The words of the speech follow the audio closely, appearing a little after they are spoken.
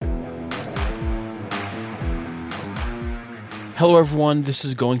Hello everyone, this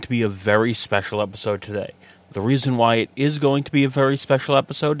is going to be a very special episode today. The reason why it is going to be a very special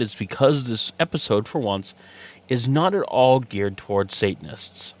episode is because this episode, for once, is not at all geared towards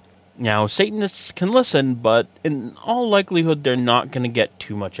Satanists. Now, Satanists can listen, but in all likelihood they're not going to get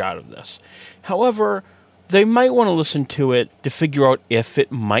too much out of this. However, they might want to listen to it to figure out if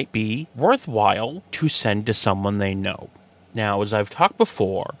it might be worthwhile to send to someone they know. Now, as I've talked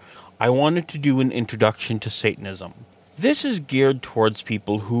before, I wanted to do an introduction to Satanism. This is geared towards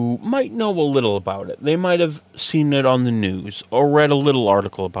people who might know a little about it. They might have seen it on the news or read a little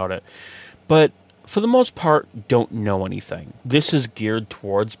article about it, but for the most part, don't know anything. This is geared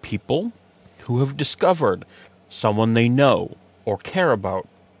towards people who have discovered someone they know or care about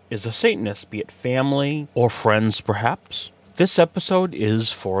is a Satanist, be it family or friends perhaps. This episode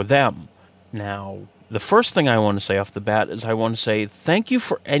is for them. Now, the first thing I want to say off the bat is I want to say thank you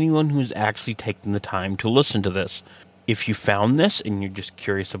for anyone who's actually taken the time to listen to this. If you found this and you're just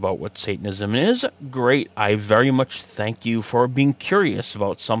curious about what Satanism is, great. I very much thank you for being curious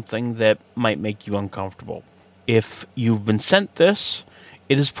about something that might make you uncomfortable. If you've been sent this,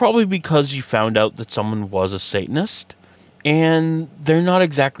 it is probably because you found out that someone was a Satanist, and they're not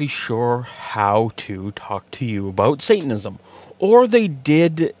exactly sure how to talk to you about Satanism. Or they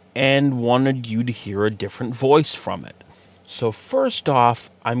did and wanted you to hear a different voice from it. So first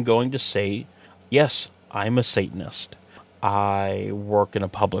off, I'm going to say, yes, I'm a Satanist. I work in a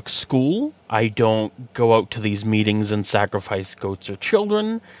public school. I don't go out to these meetings and sacrifice goats or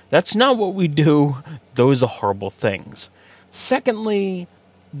children. That's not what we do. Those are horrible things. Secondly,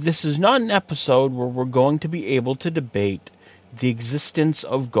 this is not an episode where we're going to be able to debate the existence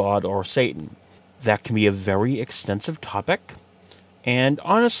of God or Satan. That can be a very extensive topic. And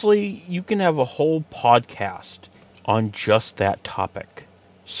honestly, you can have a whole podcast on just that topic.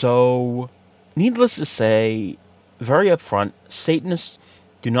 So, needless to say, very upfront, Satanists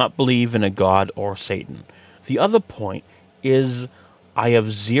do not believe in a God or Satan. The other point is I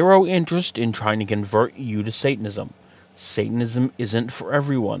have zero interest in trying to convert you to Satanism. Satanism isn't for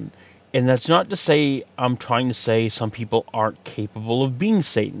everyone. And that's not to say I'm trying to say some people aren't capable of being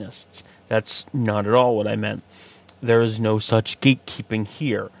Satanists. That's not at all what I meant. There is no such gatekeeping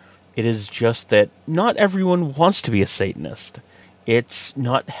here. It is just that not everyone wants to be a Satanist. It's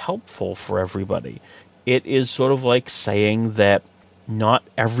not helpful for everybody. It is sort of like saying that not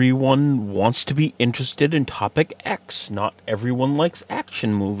everyone wants to be interested in topic X. Not everyone likes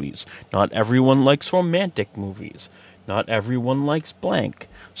action movies. Not everyone likes romantic movies. Not everyone likes blank.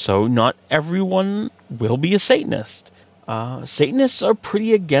 So not everyone will be a Satanist. Satanists are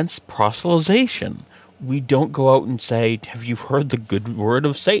pretty against proselytization. We don't go out and say, have you heard the good word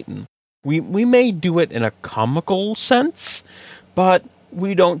of Satan? We may do it in a comical sense, but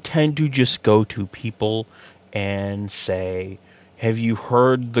we don't tend to just go to people and say, have you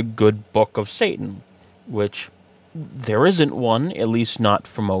heard the good book of Satan? Which there isn't one, at least not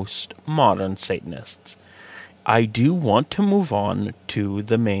for most modern Satanists. I do want to move on to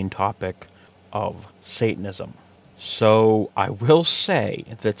the main topic of Satanism. So I will say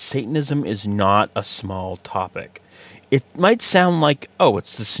that Satanism is not a small topic. It might sound like, oh,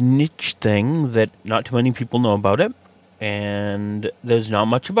 it's this niche thing that not too many people know about it, and there's not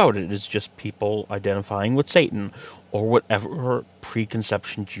much about it. It's just people identifying with Satan or whatever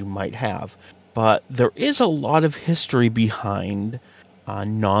preconceptions you might have. But there is a lot of history behind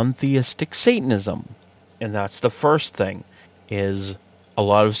non-theistic Satanism. And that's the first thing, is a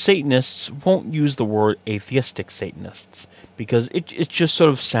lot of Satanists won't use the word atheistic Satanists because it just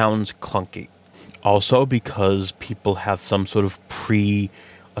sort of sounds clunky. Also because people have some sort of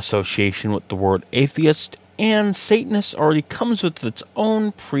pre-association with the word atheist, and Satanist already comes with its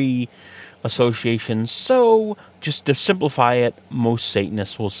own pre-association, so just to simplify it, most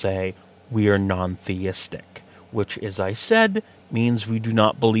Satanists will say we are non-theistic, which, as I said, means we do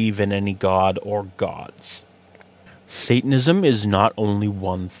not believe in any god or gods. Satanism is not only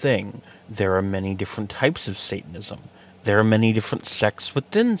one thing. There are many different types of Satanism. There are many different sects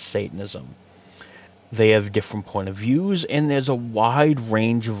within Satanism. They have different point of views, and there's a wide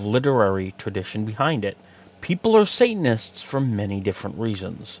range of literary tradition behind it. People are Satanists for many different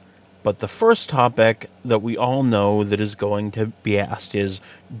reasons. But the first topic that we all know that is going to be asked is,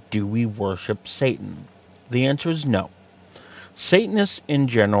 do we worship Satan? The answer is no. Satanists in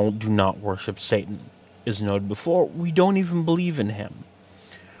general do not worship Satan. As noted before, we don't even believe in him.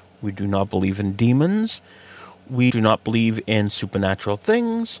 We do not believe in demons. We do not believe in supernatural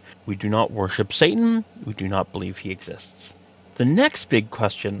things. We do not worship Satan. We do not believe he exists. The next big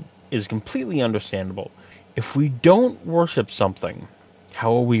question is completely understandable. If we don't worship something,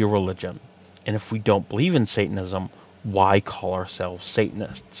 how are we a religion? And if we don't believe in Satanism, why call ourselves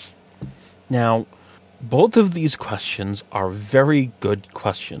Satanists? Now, both of these questions are very good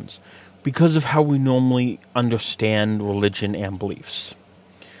questions because of how we normally understand religion and beliefs.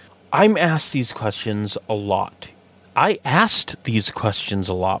 I'm asked these questions a lot. I asked these questions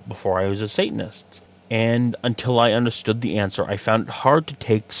a lot before I was a Satanist, and until I understood the answer, I found it hard to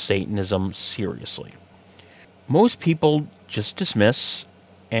take Satanism seriously. Most people just dismiss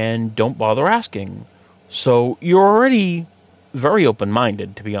and don't bother asking, so you're already very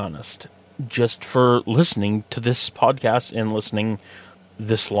open-minded, to be honest, just for listening to this podcast and listening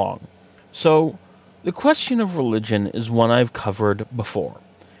this long. So, the question of religion is one I've covered before,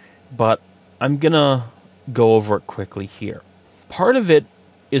 but I'm gonna go over it quickly here. Part of it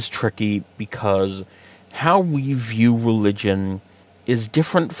is tricky because how we view religion is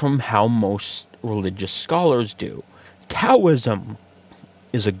different from how most religious scholars do. Taoism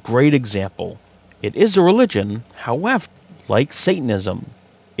is a great example. It is a religion, however, like Satanism,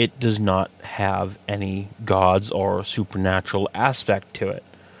 it does not have any gods or supernatural aspect to it.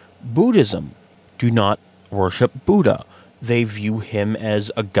 Buddhism do not worship Buddha. They view him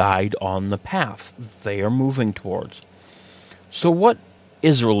as a guide on the path they are moving towards. So what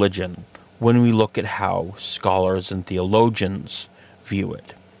is religion when we look at how scholars and theologians view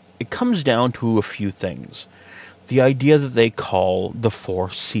it? It comes down to a few things. The idea that they call the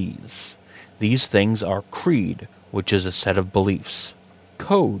 4 C's. These things are creed, which is a set of beliefs,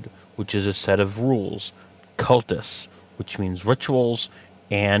 code, which is a set of rules, cultus, which means rituals,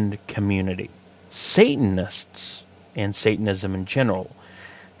 and community. Satanists, and Satanism in general,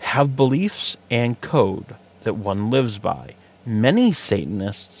 have beliefs and code that one lives by. Many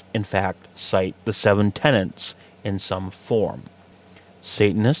Satanists, in fact, cite the 7 tenets in some form.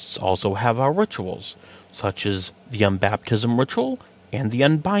 Satanists also have our rituals, such as the unbaptism ritual and the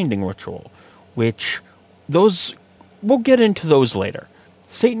unbinding ritual, which we'll get into those later.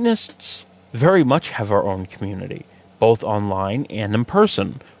 Satanists very much have our own community, both online and in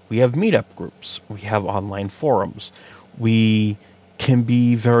person. We have meetup groups. We have online forums. We can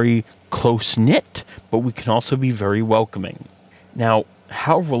be very close-knit, but we can also be very welcoming. Now,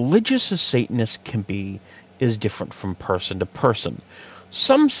 how religious a Satanist can be is different from person to person.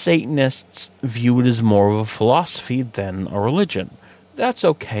 Some Satanists view it as more of a philosophy than a religion. That's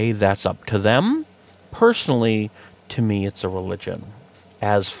okay, that's up to them. Personally, to me, it's a religion.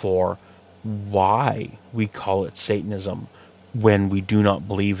 As for why we call it Satanism when we do not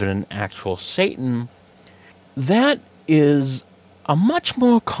believe in an actual Satan, that is a much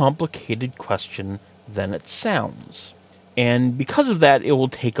more complicated question than it sounds. And because of that, it will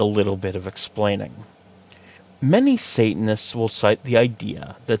take a little bit of explaining. Many Satanists will cite the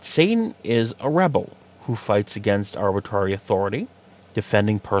idea that Satan is a rebel who fights against arbitrary authority,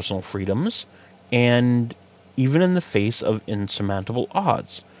 defending personal freedoms, and even in the face of insurmountable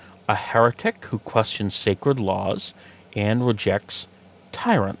odds, a heretic who questions sacred laws and rejects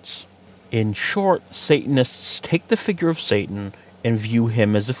tyrants. In short, Satanists take the figure of Satan and view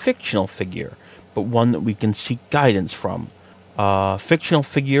him as a fictional figure, but one that we can seek guidance from. A fictional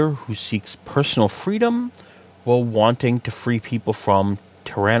figure who seeks personal freedom while wanting to free people from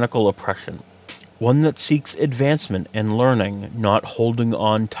tyrannical oppression. One that seeks advancement and learning, not holding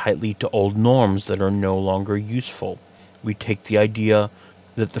on tightly to old norms that are no longer useful. We take the idea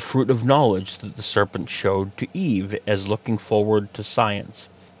that the fruit of knowledge that the serpent showed to Eve as looking forward to science,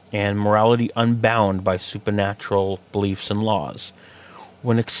 and morality unbound by supernatural beliefs and laws.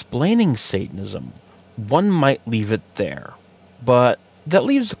 When explaining Satanism, one might leave it there. But that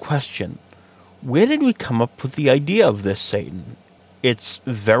leaves the question, where did we come up with the idea of this Satan? It's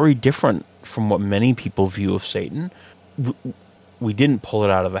very different from what many people view of Satan. We didn't pull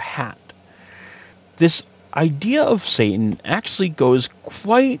it out of a hat. This idea of Satan actually goes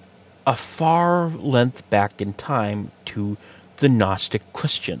quite a far length back in time to the Gnostic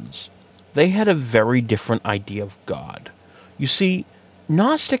Christians. They had a very different idea of God. You see,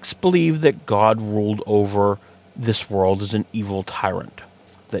 Gnostics believed that God ruled over this world as an evil tyrant,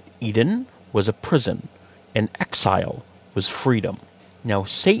 that Eden was a prison, and exile was freedom. Now,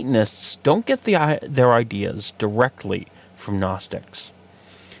 Satanists don't get their ideas directly from Gnostics.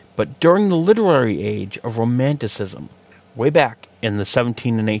 But during the literary age of Romanticism, way back in the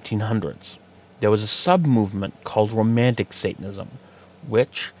 17 and 1800s, there was a sub-movement called Romantic Satanism,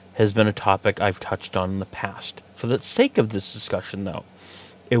 which has been a topic I've touched on in the past. For the sake of this discussion, though,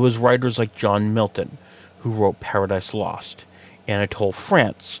 it was writers like John Milton, who wrote Paradise Lost, Anatole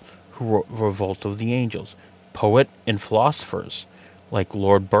France, who wrote Revolt of the Angels, poet and philosophers like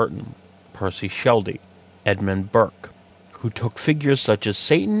Lord Burton, Percy Shelley, Edmund Burke, who took figures such as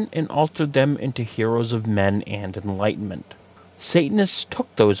Satan and altered them into heroes of men and enlightenment. Satanists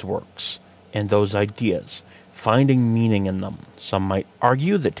took those works and those ideas, finding meaning in them. Some might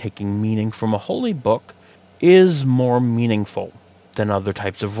argue that taking meaning from a holy book is more meaningful than other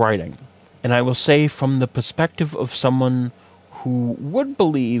types of writing. And I will say, from the perspective of someone who would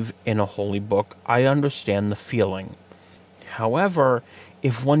believe in a holy book, I understand the feeling. However,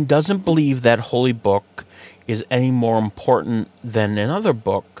 if one doesn't believe that holy book is any more important than another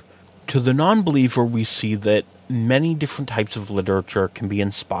book, to the non-believer we see that many different types of literature can be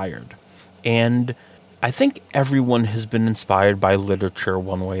inspired. And I think everyone has been inspired by literature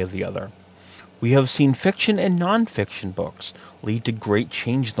one way or the other. We have seen fiction and non-fiction books lead to great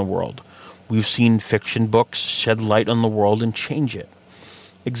change in the world. We've seen fiction books shed light on the world and change it.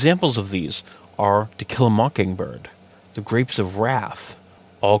 Examples of these are To Kill a Mockingbird, The Grapes of Wrath,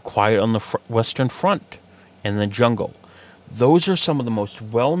 All Quiet on the Western Front, and The Jungle. Those are some of the most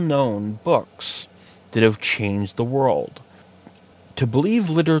well-known books that have changed the world. To believe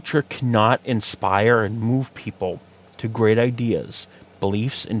literature cannot inspire and move people to great ideas,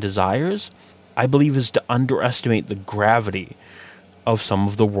 beliefs, and desires, I believe is to underestimate the gravity of some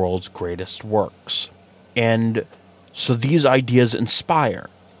of the world's greatest works. And so these ideas inspire,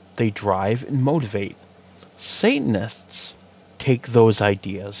 they drive and motivate. Satanists take those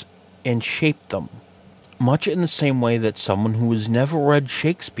ideas and shape them, much in the same way that someone who has never read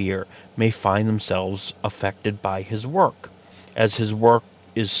Shakespeare may find themselves affected by his work, as his work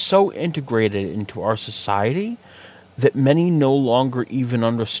is so integrated into our society that many no longer even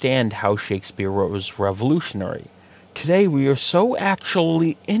understand how Shakespeare was revolutionary. Today we are so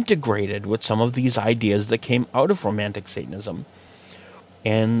actually integrated with some of these ideas that came out of Romantic Satanism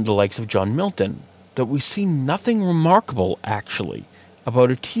and the likes of John Milton that we see nothing remarkable, actually,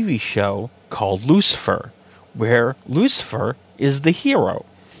 about a TV show called Lucifer, where Lucifer is the hero.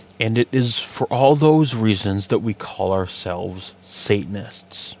 And it is for all those reasons that we call ourselves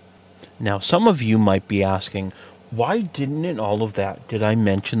Satanists. Now, some of you might be asking, why didn't in all of that did I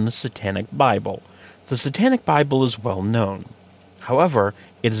mention the Satanic Bible? The Satanic Bible is well known. However,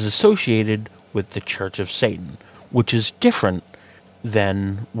 it is associated with the Church of Satan, which is different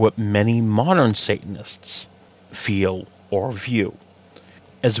than what many modern Satanists feel or view.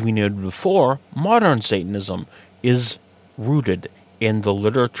 As we noted before, modern Satanism is rooted in the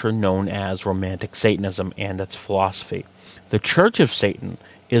literature known as Romantic Satanism and its philosophy. The Church of Satan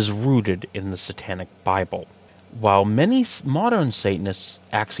is rooted in the Satanic Bible. While many modern Satanists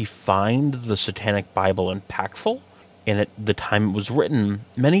actually find the Satanic Bible impactful, and at the time it was written,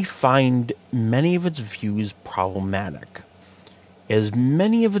 many find many of its views problematic, as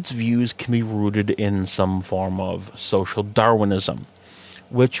many of its views can be rooted in some form of social Darwinism,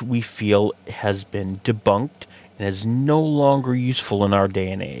 which we feel has been debunked and is no longer useful in our day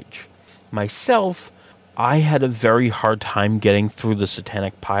and age. Myself, I had a very hard time getting through the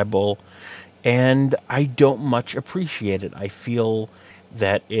Satanic Bible, and I don't much appreciate it. I feel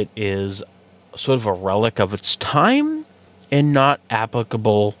that it is sort of a relic of its time and not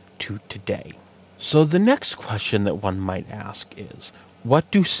applicable to today. So the next question that one might ask is, what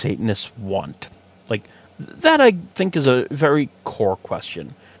do Satanists want? That I think is a very core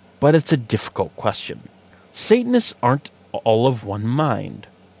question, but it's a difficult question. Satanists aren't all of one mind.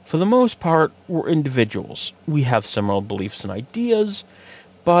 For the most part, we're individuals. We have similar beliefs and ideas,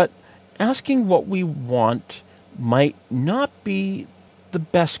 but asking what we want might not be the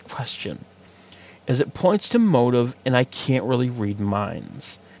best question, as it points to motive and I can't really read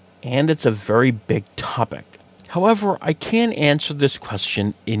minds. And it's a very big topic. However, I can answer this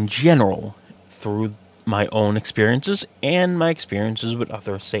question in general through my own experiences and my experiences with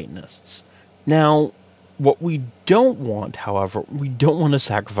other Satanists. Now, what we don't want, however, we don't want to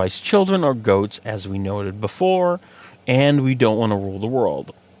sacrifice children or goats, as we noted before, and we don't want to rule the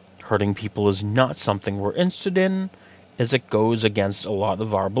world. Hurting people is not something we're interested in, as it goes against a lot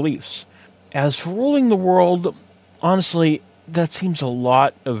of our beliefs. As for ruling the world, honestly, that seems a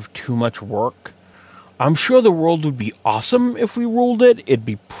lot of too much work. I'm sure the world would be awesome if we ruled it. It'd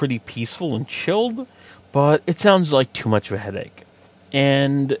be pretty peaceful and chilled, but it sounds like too much of a headache.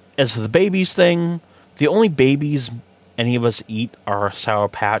 And as for the babies thing, the only babies any of us eat are Sour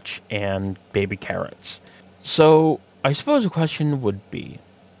Patch and baby carrots. So I suppose the question would be,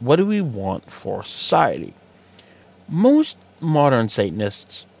 what do we want for society? Most modern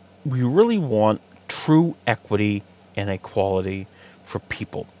Satanists, we really want true equity and equality for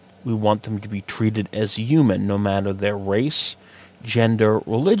people. We want them to be treated as human, no matter their race, gender,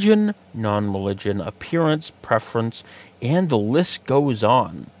 religion, non-religion, appearance, preference, and the list goes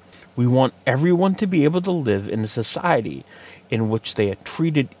on. We want everyone to be able to live in a society in which they are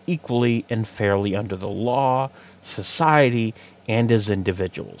treated equally and fairly under the law, society, and as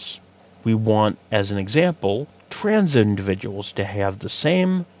individuals. We want, as an example, trans individuals to have the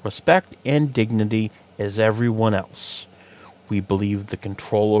same respect and dignity as everyone else. We believe the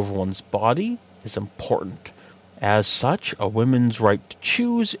control over one's body is important. As such, a woman's right to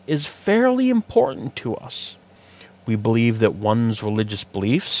choose is fairly important to us. We believe that one's religious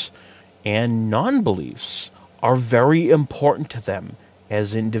beliefs and non-beliefs are very important to them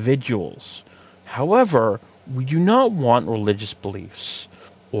as individuals. However, we do not want religious beliefs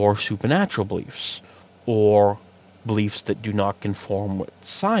or supernatural beliefs or beliefs that do not conform with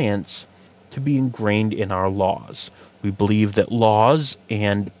science to be ingrained in our laws. We believe that laws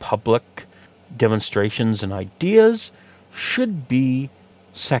and public demonstrations and ideas should be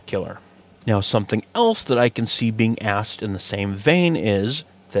secular. Now, something else that I can see being asked in the same vein is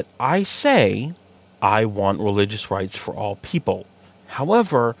that I say I want religious rights for all people.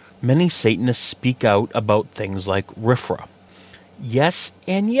 However, many Satanists speak out about things like RFRA. Yes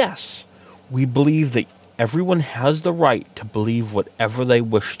and yes, we believe that everyone has the right to believe whatever they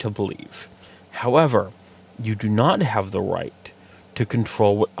wish to believe. However, you do not have the right to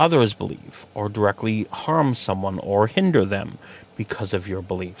control what others believe or directly harm someone or hinder them because of your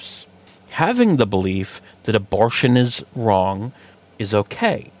beliefs. Having the belief that abortion is wrong is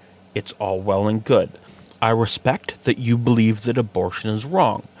okay. It's all well and good. I respect that you believe that abortion is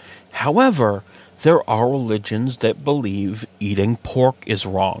wrong. However, there are religions that believe eating pork is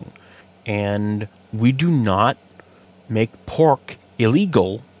wrong, and we do not make pork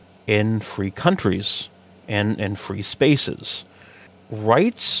illegal in free countries and in free spaces.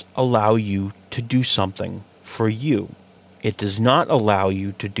 Rights allow you to do something for you. It does not allow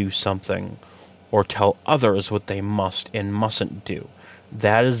you to do something or tell others what they must and mustn't do.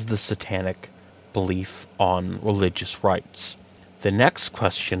 That is the satanic belief on religious rights. The next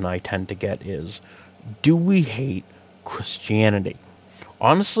question I tend to get is, do we hate Christianity?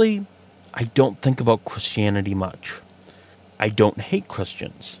 Honestly, I don't think about Christianity much. I don't hate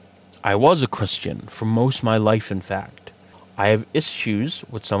Christians. I was a Christian for most of my life, in fact. I have issues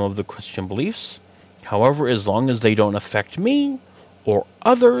with some of the Christian beliefs. However, as long as they don't affect me or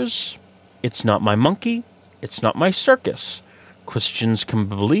others, it's not my monkey, it's not my circus. Christians can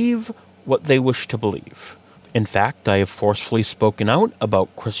believe what they wish to believe. In fact, I have forcefully spoken out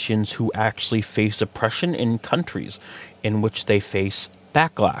about Christians who actually face oppression in countries in which they face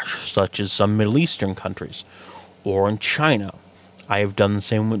backlash, such as some Middle Eastern countries, or in China. I have done the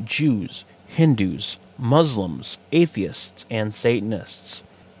same with Jews, Hindus, Muslims, atheists, and Satanists.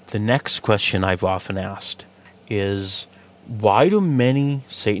 The next question I've often asked is, why do many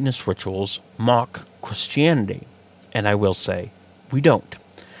Satanist rituals mock Christianity? And I will say, we don't.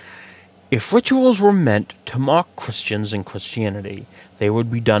 If rituals were meant to mock Christians and Christianity, they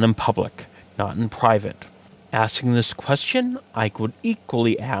would be done in public, not in private. Asking this question, I could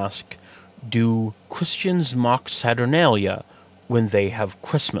equally ask, do Christians mock Saturnalia when they have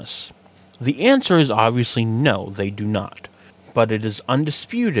Christmas? The answer is obviously no, they do not. But it is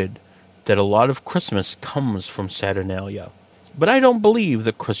undisputed that a lot of Christmas comes from Saturnalia. But I don't believe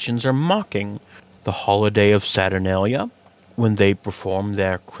that Christians are mocking the holiday of Saturnalia when they perform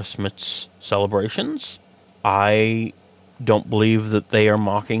their Christmas celebrations. I don't believe that they are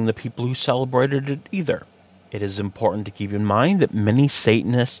mocking the people who celebrated it either. It is important to keep in mind that many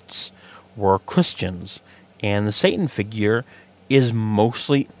Satanists were Christians, and the Satan figure is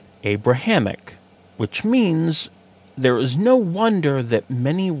mostly Abrahamic, which means there is no wonder that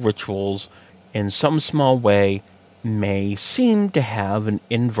many rituals, in some small way, may seem to have an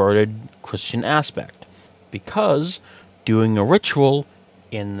inverted Christian aspect, because doing a ritual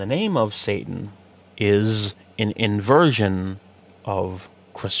in the name of Satan is an inversion of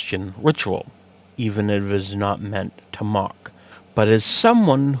Christian ritual, even if it is not meant to mock. But as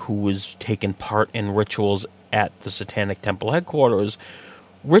someone who has taken part in rituals at the Satanic Temple headquarters,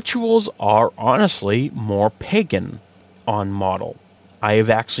 rituals are honestly more pagan on model. I have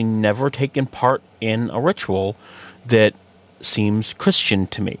actually never taken part in a ritual that seems Christian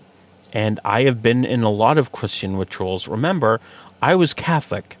to me. And I have been in a lot of Christian rituals. Remember, I was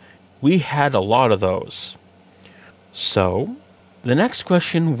Catholic. We had a lot of those. So, the next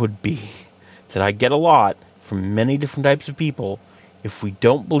question would be, that I get a lot from many different types of people, if we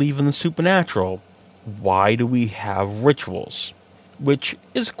don't believe in the supernatural, why do we have rituals? Which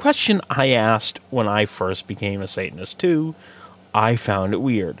is a question I asked when I first became a Satanist too. I found it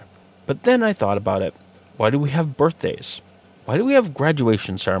weird. But then I thought about it. Why do we have birthdays? Why do we have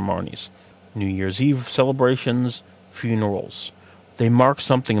graduation ceremonies, New Year's Eve celebrations, funerals? They mark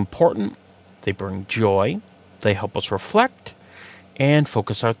something important, they bring joy, they help us reflect and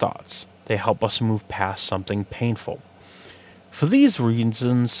focus our thoughts. They help us move past something painful. For these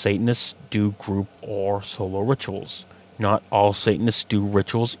reasons, Satanists do group or solo rituals. Not all Satanists do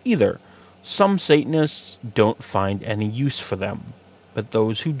rituals either. Some Satanists don't find any use for them, but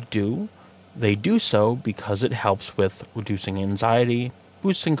those who do, they do so because it helps with reducing anxiety,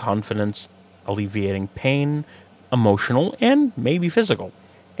 boosting confidence, alleviating pain, emotional and maybe physical,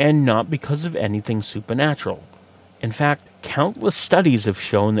 and not because of anything supernatural. In fact, countless studies have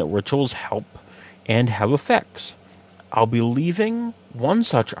shown that rituals help and have effects. I'll be leaving one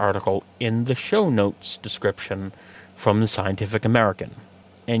such article in the show notes description from the Scientific American,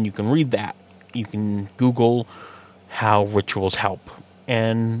 and you can read that. You can Google how rituals help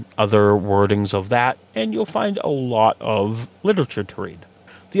and other wordings of that, and you'll find a lot of literature to read.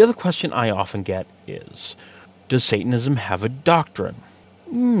 The other question I often get is, does Satanism have a doctrine?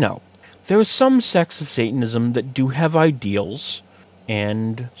 No. There are some sects of Satanism that do have ideals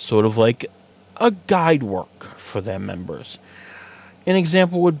and sort of like a guide work for their members. An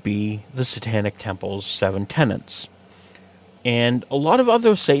example would be the Satanic Temple's 7 tenets. And a lot of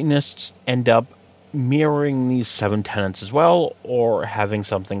other Satanists end up mirroring these 7 tenets as well, or having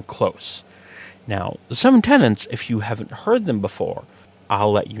something close. Now, the 7 tenets, if you haven't heard them before,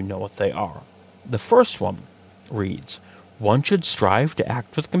 I'll let you know what they are. The first one reads, "One should strive to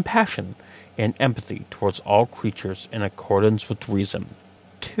act with compassion and empathy towards all creatures in accordance with reason."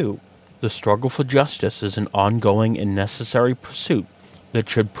 2. The struggle for justice is an ongoing and necessary pursuit that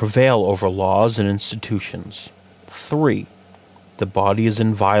should prevail over laws and institutions. 3. The body is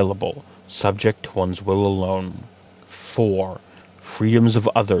inviolable, subject to one's will alone. 4. Freedoms of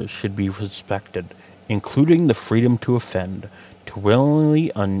others should be respected, including the freedom to offend. To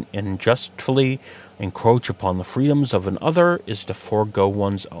willingly and unjustly encroach upon the freedoms of another is to forego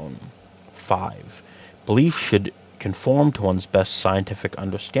one's own. 5. Belief should conform to one's best scientific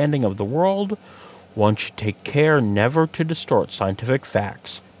understanding of the world. One should take care never to distort scientific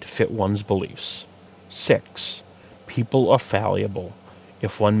facts to fit one's beliefs. 6. People are fallible.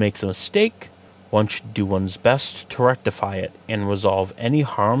 If one makes a mistake, one should do one's best to rectify it and resolve any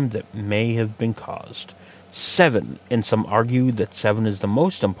harm that may have been caused. 7, and some argue that 7 is the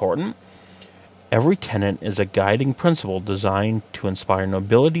most important. Every tenet is a guiding principle designed to inspire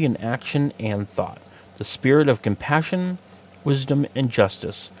nobility in action and thought. The spirit of compassion, wisdom, and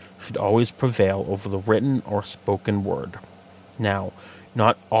justice should always prevail over the written or spoken word. Now,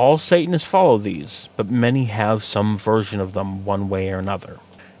 not all Satanists follow these, but many have some version of them one way or another.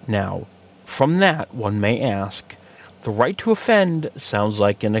 Now, from that, one may ask, the right to offend sounds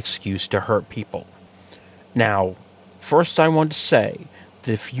like an excuse to hurt people. Now, first I want to say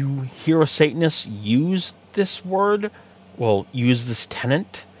that if you hear a Satanist use this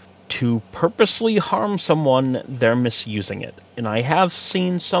tenet, to purposely harm someone, they're misusing it. And I have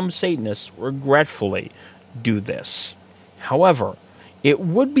seen some Satanists regretfully do this. However, it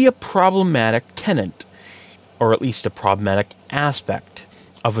would be a problematic tenet, or at least a problematic aspect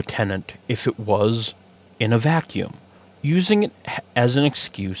of a tenet, if it was in a vacuum. Using it as an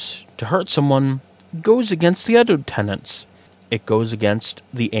excuse to hurt someone goes against the other tenets. It goes against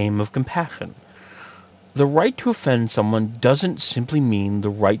the aim of compassion. The right to offend someone doesn't simply mean the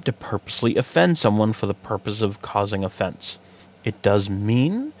right to purposely offend someone for the purpose of causing offense. It does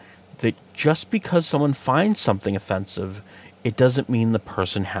mean that just because someone finds something offensive, it doesn't mean the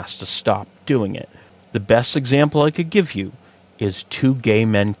person has to stop doing it. The best example I could give you is 2 gay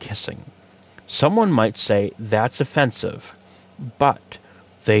men kissing. Someone might say that's offensive, but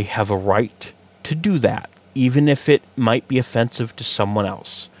they have a right to do that, even if it might be offensive to someone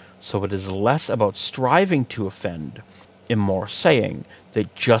else. So it is less about striving to offend and more saying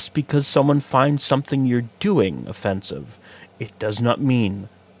that just because someone finds something you're doing offensive, it does not mean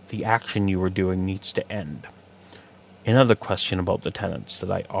the action you are doing needs to end. Another question about the tenets that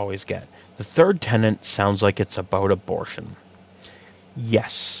I always get. The third tenet sounds like it's about abortion.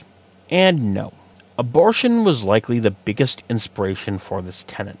 Yes and no. Abortion was likely the biggest inspiration for this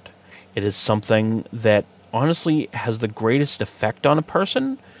tenet. It is something that honestly has the greatest effect on a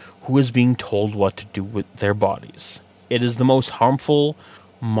person who is being told what to do with their bodies. It is the most harmful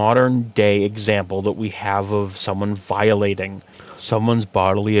modern-day example that we have of someone violating someone's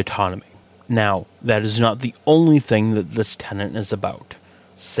bodily autonomy. Now, that is not the only thing that this tenet is about.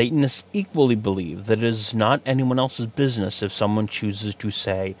 Satanists equally believe that it is not anyone else's business if someone chooses to,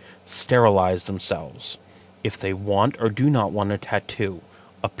 say, sterilize themselves, if they want or do not want a tattoo,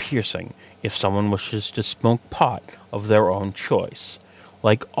 a piercing, if someone wishes to smoke pot of their own choice.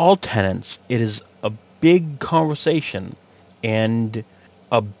 Like all tenets, it is a big conversation and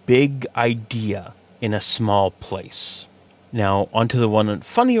a big idea in a small place. Now, onto the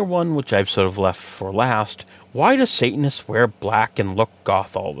funnier one, which I've sort of left for last. Why do Satanists wear black and look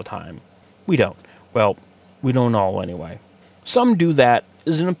goth all the time? We don't. Well, we don't all anyway. Some do that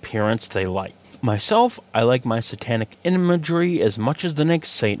as an appearance they like. Myself, I like my satanic imagery as much as the next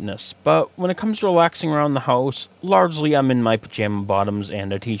Satanist, but when it comes to relaxing around the house, largely I'm in my pajama bottoms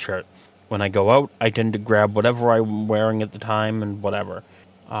and a t-shirt. When I go out, I tend to grab whatever I'm wearing at the time and whatever.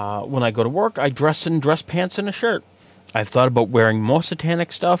 When I go to work, I dress in dress pants and a shirt. I've thought about wearing more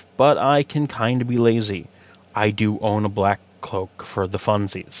satanic stuff, but I can kind of be lazy. I do own a black cloak for the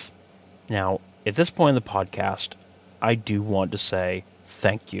funsies. Now, at this point in the podcast, I do want to say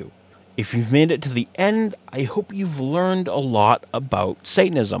thank you. If you've made it to the end, I hope you've learned a lot about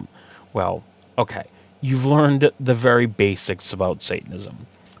Satanism. Well, okay, you've learned the very basics about Satanism.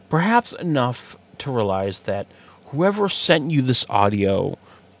 Perhaps enough to realize that whoever sent you this audio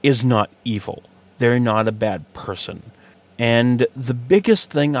is not evil. They're not a bad person. And the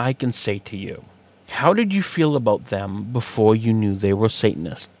biggest thing I can say to you, how did you feel about them before you knew they were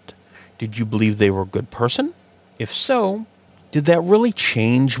Satanists? Did you believe they were a good person? If so, did that really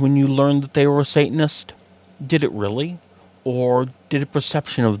change when you learned that they were a Satanist? Did it really? Or did a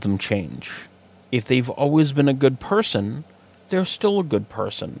perception of them change? If they've always been a good person, they're still a good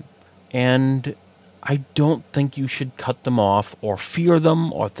person. And I don't think you should cut them off or fear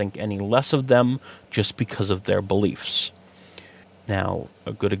them or think any less of them just because of their beliefs. Now,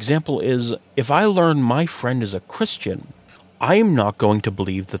 a good example is, if I learn my friend is a Christian, I am not going to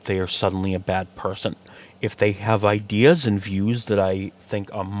believe that they are suddenly a bad person. If they have ideas and views that I think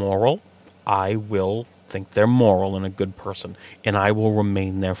are moral, I will think they're moral and a good person, and I will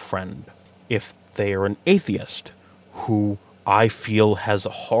remain their friend. If they are an atheist who I feel has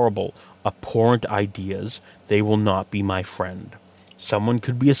horrible, abhorrent ideas, they will not be my friend. Someone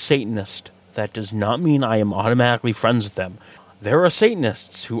could be a Satanist. That does not mean I am automatically friends with them. There are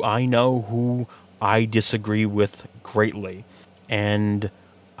Satanists who I know who I disagree with greatly, and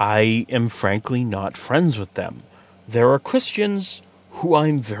I am frankly not friends with them. There are Christians who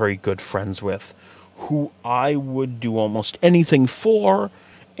I'm very good friends with, who I would do almost anything for,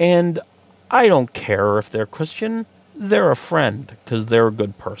 and I don't care if they're Christian. They're a friend because they're a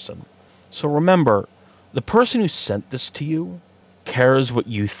good person. So remember, the person who sent this to you cares what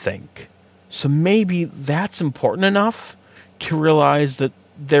you think. So maybe that's important enough to realize that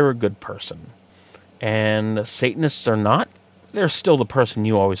they're a good person. And Satanists are not. They're still the person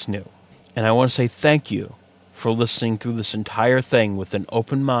you always knew. And I want to say thank you for listening through this entire thing with an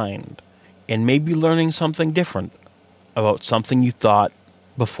open mind and maybe learning something different about something you thought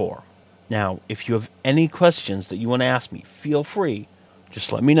before. Now, if you have any questions that you want to ask me, feel free.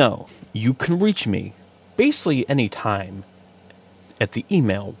 Just let me know. You can reach me basically any time at the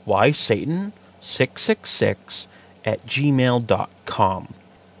email whysatan666@gmail.com.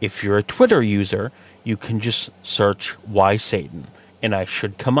 If you're a Twitter user, you can just search whysatan, and I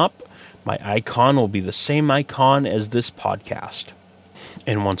should come up. My icon will be the same icon as this podcast.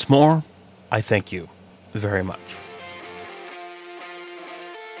 And once more, I thank you very much.